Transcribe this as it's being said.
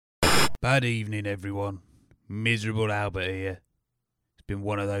Bad evening, everyone. Miserable Albert here. It's been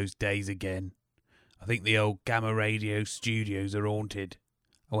one of those days again. I think the old Gamma Radio studios are haunted.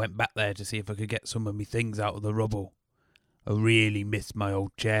 I went back there to see if I could get some of my things out of the rubble. I really miss my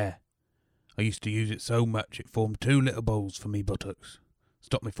old chair. I used to use it so much it formed two little bowls for me buttocks.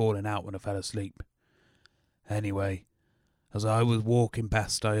 Stopped me falling out when I fell asleep. Anyway, as I was walking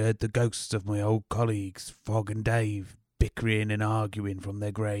past, I heard the ghosts of my old colleagues, Fogg and Dave, bickering and arguing from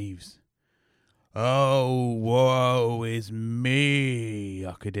their graves. "Oh, woe is me,"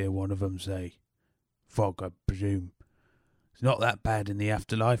 I could hear one of them say. Fogg, I presume. "It's not that bad in the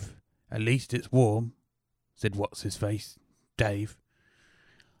afterlife. At least it's warm," said what's-his-face, Dave.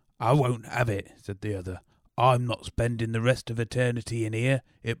 "I won't have it," said the other. "I'm not spending the rest of eternity in here.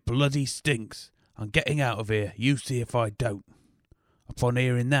 It bloody stinks. I'm getting out of here. You see if I don't." Upon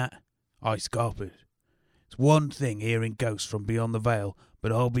hearing that, I scarpered. It's one thing hearing ghosts from beyond the veil,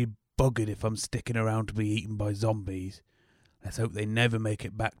 but I'll be buggered if I'm sticking around to be eaten by zombies. Let's hope they never make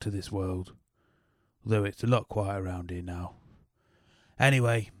it back to this world. Although it's a lot quiet around here now.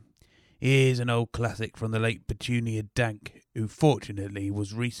 Anyway, here's an old classic from the late Petunia Dank, who fortunately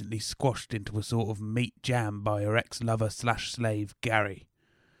was recently squashed into a sort of meat jam by her ex-lover/slave Gary.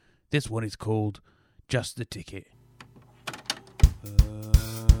 This one is called Just the Ticket.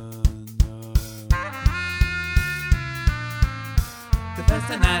 The first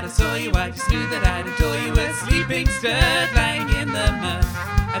night I saw you, I just knew that I'd adore you. A sleeping stirred, lying in the mud.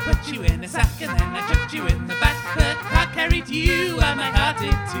 I put you in a sack and then I chucked you in the back. The car carried you, and my heart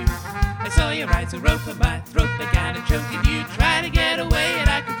did too. I saw your eyes a rope and my throat began to choke. And you tried to get away and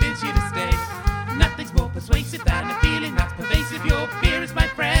I convinced you to stay. Nothing's more persuasive than a feeling that's pervasive. Your fear is my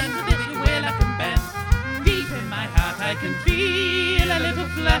friend, and if you will I can bend. Deep in my heart I can feel a little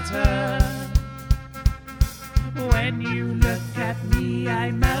flutter. When you look at me,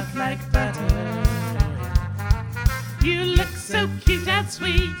 I melt like butter. You look so cute and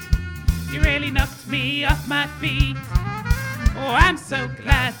sweet. You really knocked me off my feet. Oh, I'm so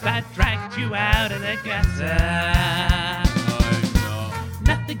glad I dragged you out of the gutter.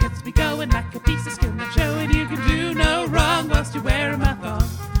 Nothing gets me going like a piece of skin that's showing you can do no wrong whilst you're wearing my thong.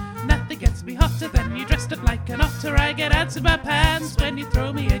 Nothing gets me hotter than you dressed up like an otter. I get ants in my pants when you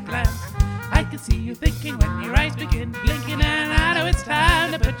throw me a glance. I can see you thinking when your eyes begin blinking, and I know it's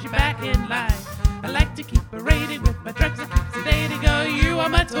time to put you back in line. I like to keep parading with my drugs and keep sedating. Oh, you are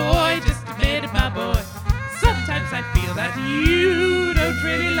my toy, just admit it, my boy. Sometimes I feel that you don't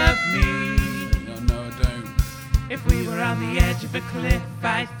really love me. No, I don't. If we were on the edge of a cliff,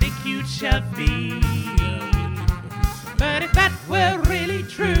 I think you'd shove me. But if that were really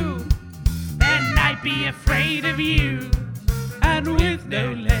true, then I'd be afraid of you. And with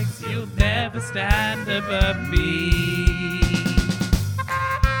no legs, you'll never stand above me.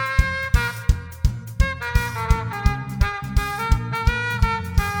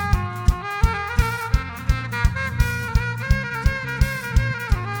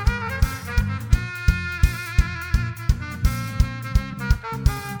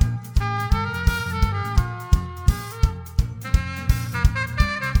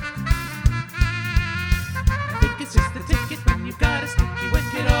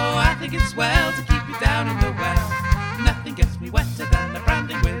 It's well to keep you down in the well. Nothing gets me wetter than the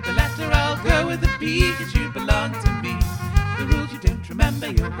branding with a letter. I'll go with the B, 'cause you belong to me. The rules you don't remember,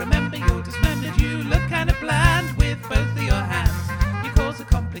 you'll remember you're dismembered. You look kind of bland with both of your hands. You cause a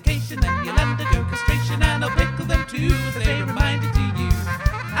complication, then you'll undergo castration, and I'll pickle them too as a reminder to you.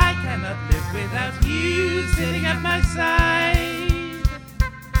 I cannot live without you sitting at my side.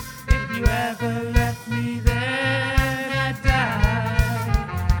 If you ever left me there, I'd die.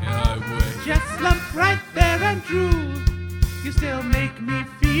 Just slump right there and drool. You still make me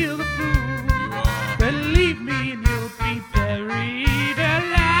feel the fool. You are. Believe me and you'll be buried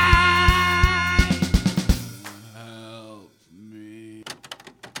alive. Help me.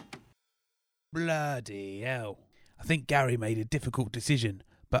 Bloody hell. I think Gary made a difficult decision,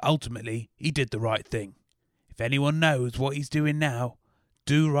 but ultimately he did the right thing. If anyone knows what he's doing now,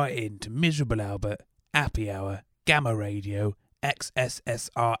 do write in to Miserable Albert, Happy Hour, Gamma Radio,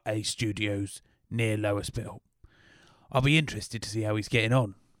 XSSRA Studios, near Lower Spittle. I'll be interested to see how he's getting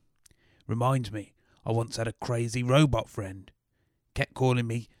on. Reminds me, I once had a crazy robot friend. Kept calling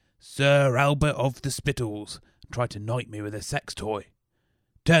me Sir Albert of the Spittles and tried to knight me with a sex toy.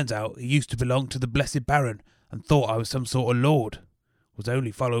 Turns out he used to belong to the Blessed Baron and thought I was some sort of lord. Was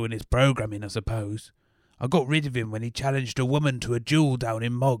only following his programming, I suppose. I got rid of him when he challenged a woman to a duel down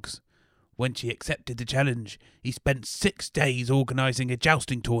in Moggs. When she accepted the challenge, he spent 6 days organising a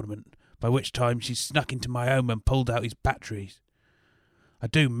jousting tournament, by which time she snuck into my home and pulled out his batteries. I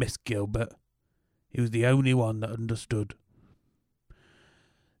do miss Gilbert. He was the only one that understood.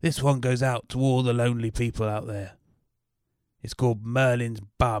 This one goes out to all the lonely people out there. It's called Merlin's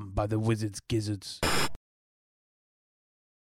Bum by the Wizard's Gizzards.